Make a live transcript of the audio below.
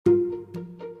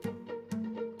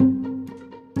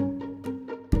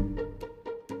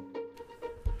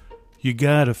You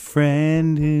got a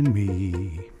friend in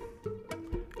me.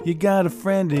 You got a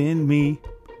friend in me.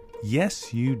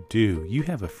 Yes, you do. You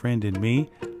have a friend in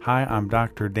me. Hi, I'm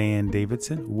Dr. Dan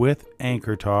Davidson with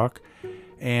Anchor Talk.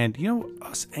 And you know,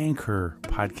 us Anchor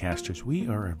podcasters, we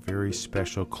are a very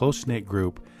special, close-knit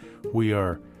group. We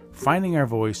are finding our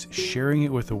voice, sharing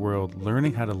it with the world,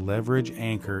 learning how to leverage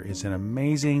Anchor is an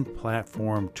amazing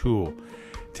platform tool.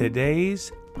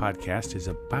 Today's podcast is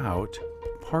about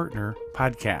partner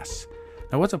podcasts.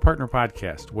 Now, what's a partner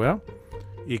podcast? Well,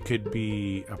 it could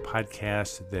be a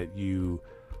podcast that you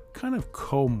kind of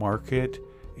co-market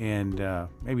and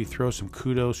maybe throw some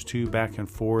kudos to back and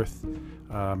forth,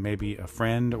 maybe a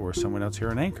friend or someone else here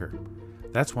on Anchor.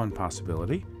 That's one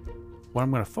possibility. What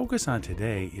I'm going to focus on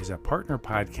today is a partner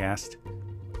podcast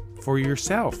for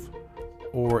yourself,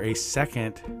 or a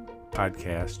second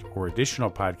podcast or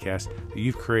additional podcast that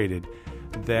you've created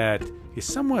that is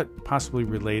somewhat possibly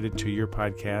related to your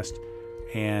podcast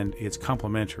and it's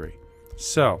complementary.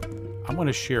 So I'm going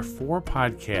to share 4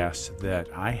 podcasts that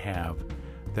I have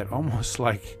that almost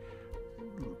like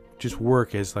just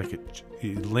work as like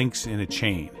links in a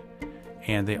chain,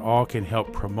 and they all can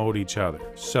help promote each other.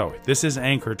 So this is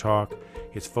Anchor Talk.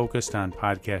 It's focused on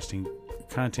podcasting,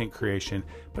 content creation,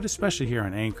 but especially here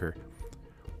on Anchor.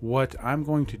 What I'm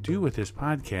going to do with this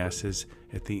podcast is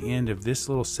at the end of this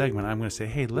little segment, I'm going to say,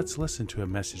 hey, let's listen to a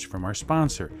message from our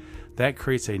sponsor. That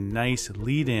creates a nice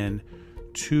lead in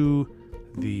to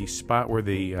the spot where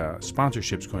the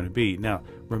sponsorship is going to be. Now,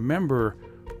 remember,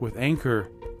 with Anchor,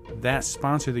 that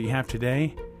sponsor that you have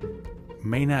today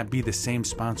may not be the same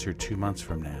sponsor 2 months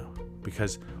from now,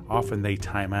 because often they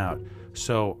time out.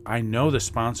 So I know the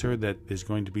sponsor that is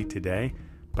going to be today,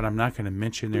 but I'm not going to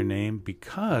mention their name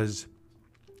because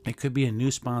it could be a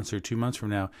new sponsor 2 months from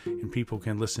now, and people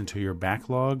can listen to your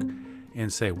backlog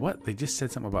and say, what? They just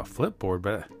said something about Flipboard,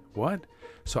 but what?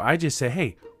 So I just say,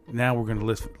 hey, now we're going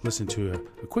to listen to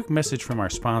a quick message from our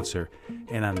sponsor.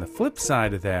 And on the flip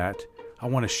side of that, I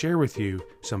want to share with you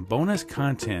some bonus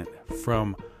content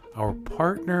from our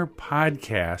partner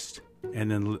podcast,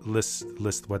 and then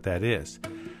list what that is.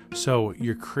 So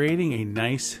you're creating a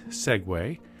nice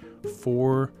segue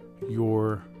for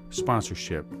your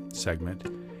sponsorship segment,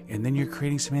 and then you're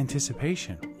creating some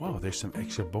anticipation. Whoa, there's some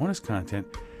extra bonus content,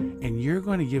 and you're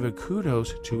going to give a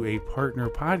kudos to a partner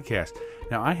podcast.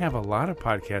 Now, I have a lot of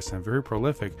podcasts. I'm very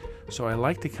prolific, so I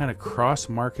like to kind of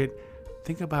cross-market.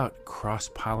 Think about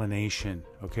cross-pollination,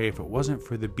 okay? If it wasn't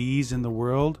for the bees in the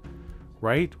world,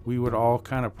 right, we would all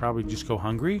kind of probably just go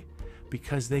hungry,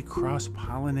 because they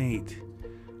cross-pollinate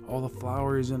all the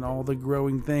flowers and all the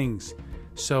growing things.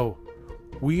 So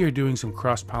we are doing some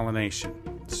cross-pollination.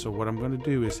 So what I'm going to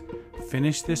do is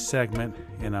finish this segment,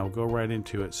 and I'll go right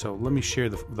into it. So let me share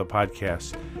the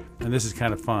podcast, and this is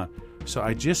kind of fun. So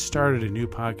I just started a new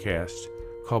podcast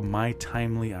called My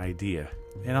Timely Idea,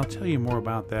 and I'll tell you more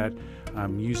about that.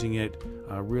 I'm using it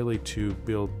really to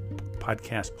build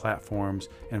podcast platforms,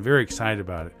 and I'm very excited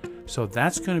about it. So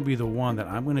that's going to be the one that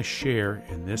I'm going to share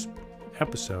in this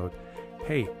episode.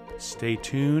 Hey, stay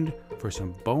tuned for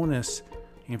some bonus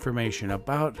information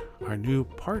about our new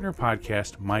partner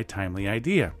podcast, My Timely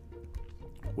Idea.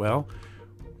 Well,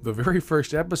 the very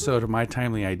first episode of My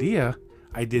Timely Idea,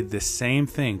 I did the same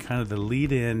thing, kind of the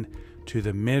lead in to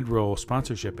the mid-roll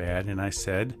sponsorship ad, and I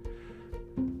said,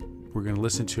 we're going to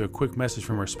listen to a quick message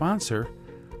from our sponsor.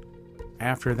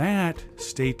 After that,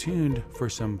 stay tuned for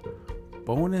some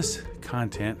bonus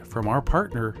content from our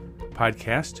partner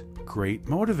podcast, Great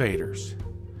Motivators.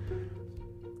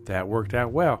 That worked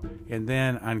out well. And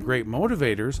then on Great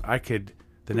Motivators,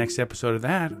 the next episode of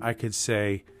that, I could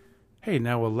say, hey,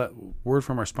 now we'll let word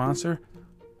from our sponsor.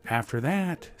 After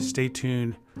that, stay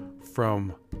tuned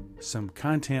from some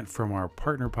content from our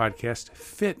partner podcast,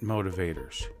 Fit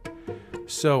Motivators.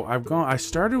 So I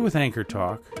started with Anchor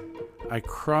Talk. I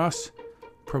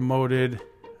cross-promoted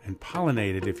and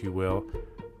pollinated, if you will,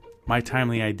 My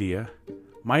Timely Idea.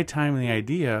 My Timely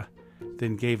Idea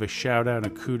then gave a shout out,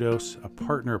 a kudos, a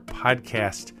partner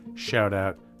podcast shout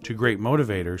out to Great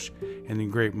Motivators, and then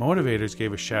Great Motivators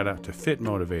gave a shout out to Fit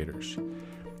Motivators.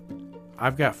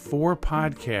 I've got 4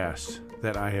 podcasts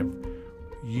that I have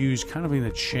used kind of in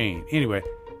a chain. Anyway,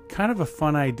 kind of a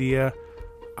fun idea.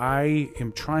 I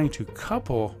am trying to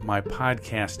couple my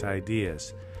podcast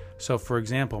ideas. So, for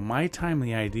example, My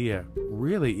Timely Idea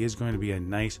really is going to be a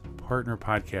nice partner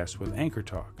podcast with Anchor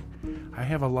Talk. I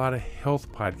have a lot of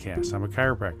health podcasts. I'm a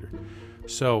chiropractor.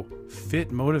 So Fit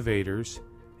Motivators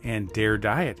and Dare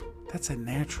Diet, that's a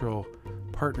natural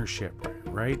partnership,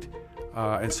 right?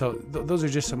 And so those are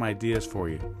just some ideas for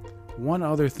you. One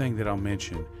other thing that I'll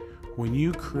mention, When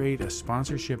you create a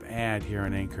sponsorship ad here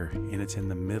on Anchor and it's in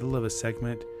the middle of a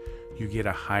segment, you get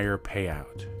a higher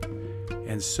payout.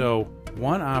 And so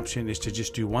one option is to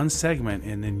just do one segment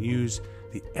and then use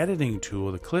the editing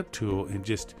tool, the clip tool, and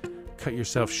just cut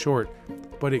yourself short.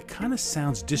 But it kind of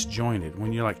sounds disjointed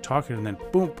when you're like talking and then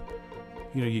boom,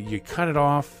 you cut it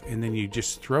off and then you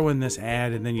just throw in this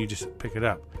ad and then you just pick it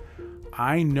up.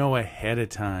 I know ahead of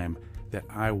time that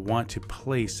I want to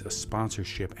place a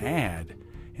sponsorship ad.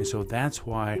 And so that's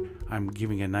why I'm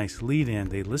giving a nice lead in.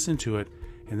 They listen to it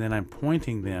and then I'm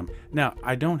pointing them. Now,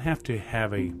 I don't have to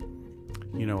have a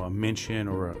mention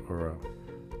or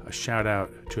a shout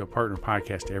out to a partner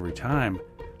podcast every time.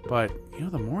 But,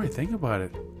 the more I think about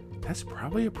it, that's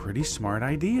probably a pretty smart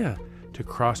idea to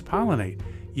cross-pollinate.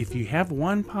 If you have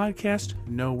one podcast,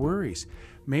 no worries.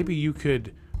 Maybe you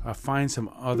could find some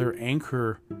other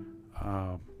Anchor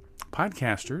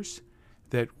podcasters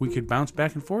that we could bounce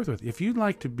back and forth with. If you'd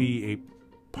like to be a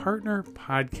partner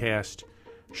podcast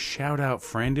shout-out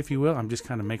friend, if you will, I'm just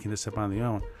kind of making this up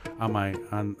on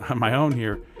my own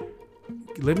here.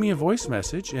 Leave me a voice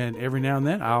message, and every now and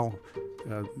then I'll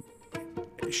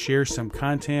share some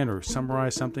content or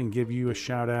summarize something, give you a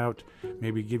shout out,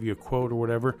 maybe give you a quote or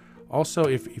whatever. Also,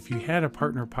 if you had a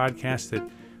partner podcast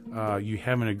that you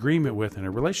have an agreement with and a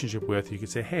relationship with, you could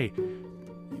say, hey,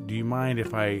 do you mind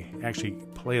if I actually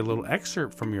play a little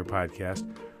excerpt from your podcast?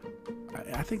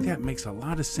 I think that makes a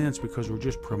lot of sense because we're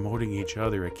just promoting each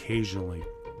other occasionally.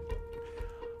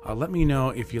 Let me know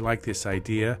if you like this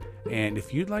idea, and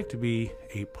if you'd like to be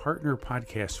a partner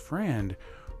podcast friend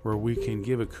where we can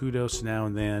give a kudos now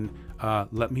and then,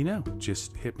 let me know.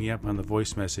 Just hit me up on the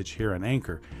voice message here on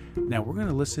Anchor. Now we're going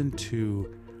to listen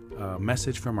to a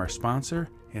message from our sponsor,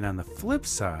 and on the flip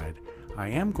side, I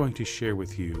am going to share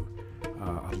with you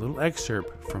a little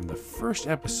excerpt from the first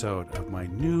episode of my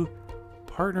new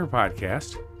partner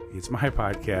podcast. It's my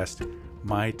podcast,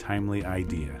 My Timely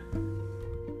Idea.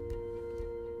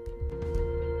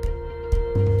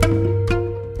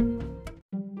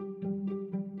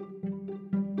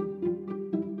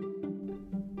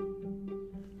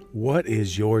 What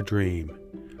is your dream?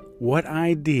 What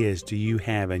ideas do you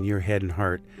have in your head and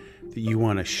heart that you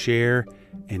want to share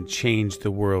and change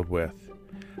the world with?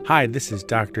 Hi, this is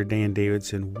Dr. Dan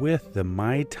Davidson with the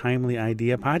My Timely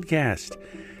Idea podcast.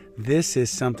 This is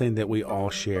something that we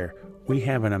all share. We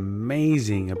have an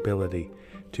amazing ability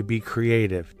to be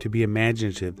creative, to be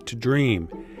imaginative, to dream.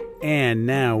 And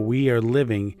now we are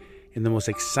living in the most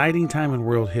exciting time in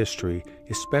world history,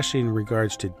 especially in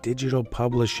regards to digital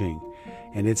publishing.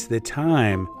 And it's the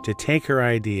time to take our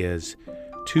ideas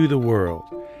to the world.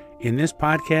 In this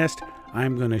podcast,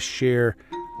 I'm going to share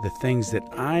the things that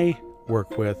I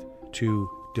work with to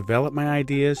develop my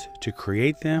ideas, to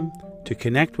create them, to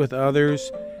connect with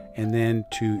others, and then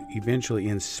to eventually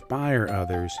inspire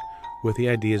others with the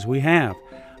ideas we have.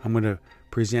 I'm going to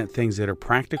present things that are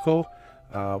practical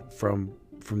from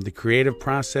the creative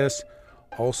process,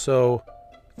 also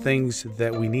things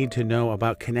that we need to know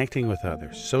about connecting with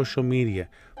others, social media,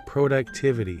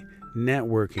 productivity,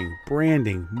 networking,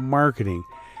 branding, marketing,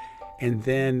 and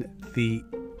then the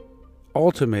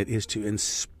ultimate is to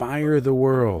inspire the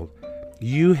world.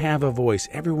 You have a voice.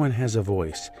 Everyone has a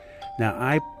voice. Now,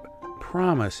 I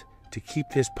promise to keep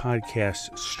this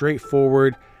podcast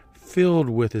straightforward, filled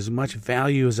with as much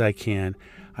value as I can.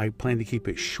 I plan to keep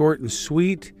it short and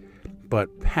sweet, but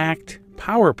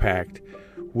power-packed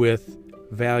with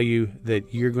value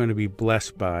that you're going to be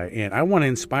blessed by. And I want to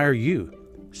inspire you.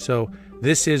 So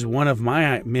this is one of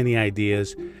my many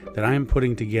ideas that I'm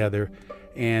putting together.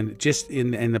 And just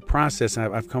in the process,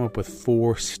 I've come up with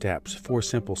 4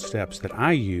 simple steps that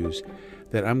I use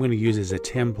that I'm going to use as a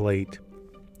template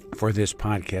for this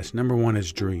podcast. Number 1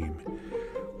 is dream.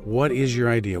 What is your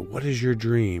idea? What is your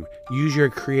dream? Use your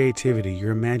creativity,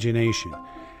 your imagination,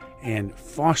 and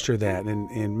foster that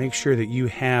and make sure that you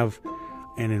have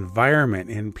an environment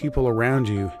and people around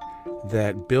you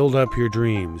that build up your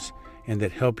dreams and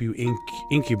that help you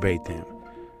incubate them.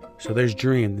 So there's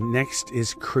dream. The next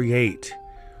is create.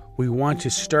 We want to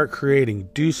start creating,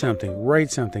 do something, write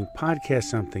something, podcast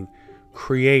something,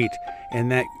 create.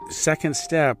 And that second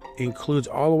step includes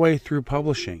all the way through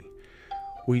publishing.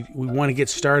 We want to get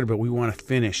started, but we want to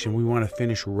finish, and we want to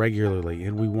finish regularly,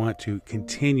 and we want to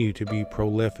continue to be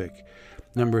prolific.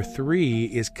 Number 3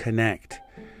 is connect.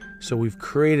 So we've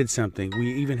created something.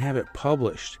 We even have it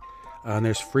published. And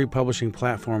there's free publishing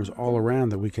platforms all around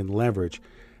that we can leverage.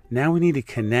 Now we need to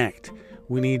connect.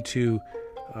 We need to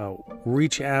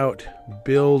reach out,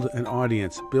 build an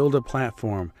audience, build a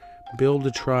platform, build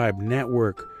a tribe,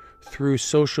 network through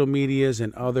social medias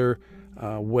and other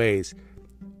ways.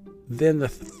 Then the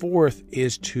fourth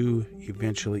is to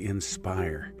eventually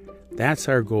inspire. That's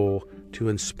our goal, to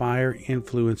inspire,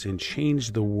 influence, and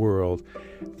change the world.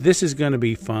 This is going to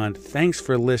be fun. Thanks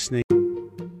for listening.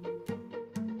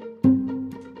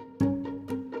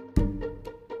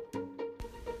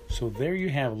 So there you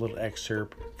have a little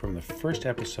excerpt from the first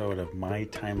episode of My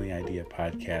Timely Idea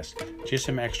podcast. Just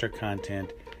some extra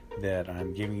content that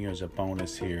I'm giving you as a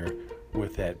bonus here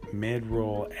with that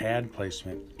mid-roll ad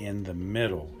placement in the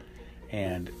middle.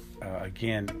 And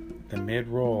again, the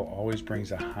mid-roll always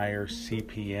brings a higher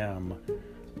CPM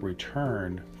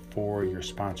return for your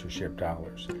sponsorship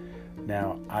dollars.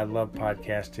 Now, I love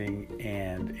podcasting,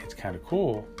 and it's kind of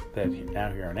cool that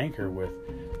now here on Anchor with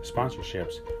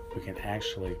sponsorships, we can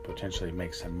actually potentially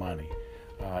make some money.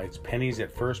 It's pennies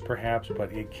at first perhaps,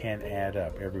 but it can add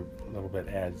up. Every little bit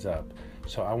adds up.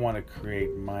 So I want to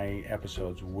create my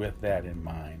episodes with that in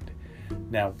mind.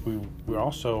 Now, we're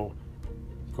also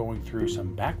going through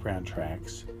some background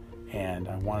tracks, and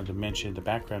I wanted to mention the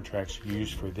background tracks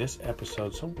used for this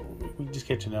episode so we just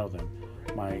get to know them.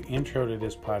 My intro to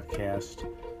this podcast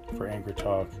for Anchor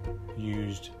Talk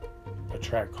used a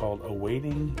track called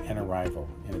Awaiting an Arrival,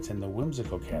 and it's in the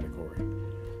whimsical category.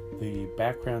 The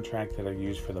background track that I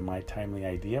used for the My Timely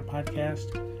Idea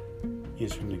podcast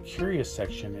is from the Curious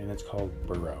section, and it's called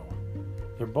Burrow.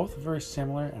 They're both very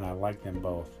similar, and I like them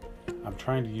both. I'm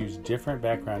trying to use different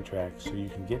background tracks so you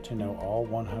can get to know all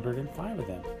 105 of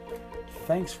them.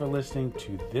 Thanks for listening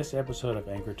to this episode of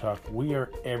Anchor Talk. We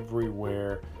are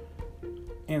everywhere.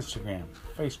 Instagram,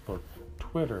 Facebook,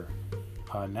 Twitter,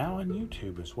 now on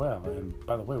YouTube as well. And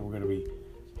by the way, we're going to be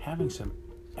having some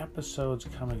episodes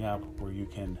coming up where you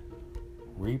can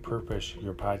repurpose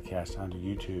your podcast onto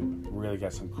YouTube. Really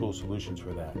got some cool solutions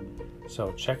for that.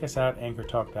 So check us out,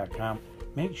 anchortalk.com.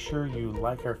 Make sure you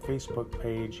like our Facebook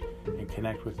page and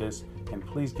connect with us. And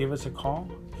please give us a call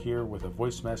here with a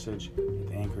voice message at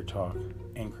the Anchor Talk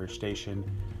Anchor Station.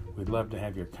 We'd love to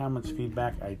have your comments,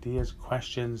 feedback, ideas,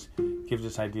 questions. Gives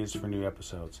us ideas for new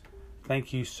episodes.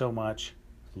 Thank you so much.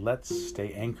 Let's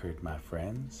stay anchored, my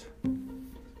friends.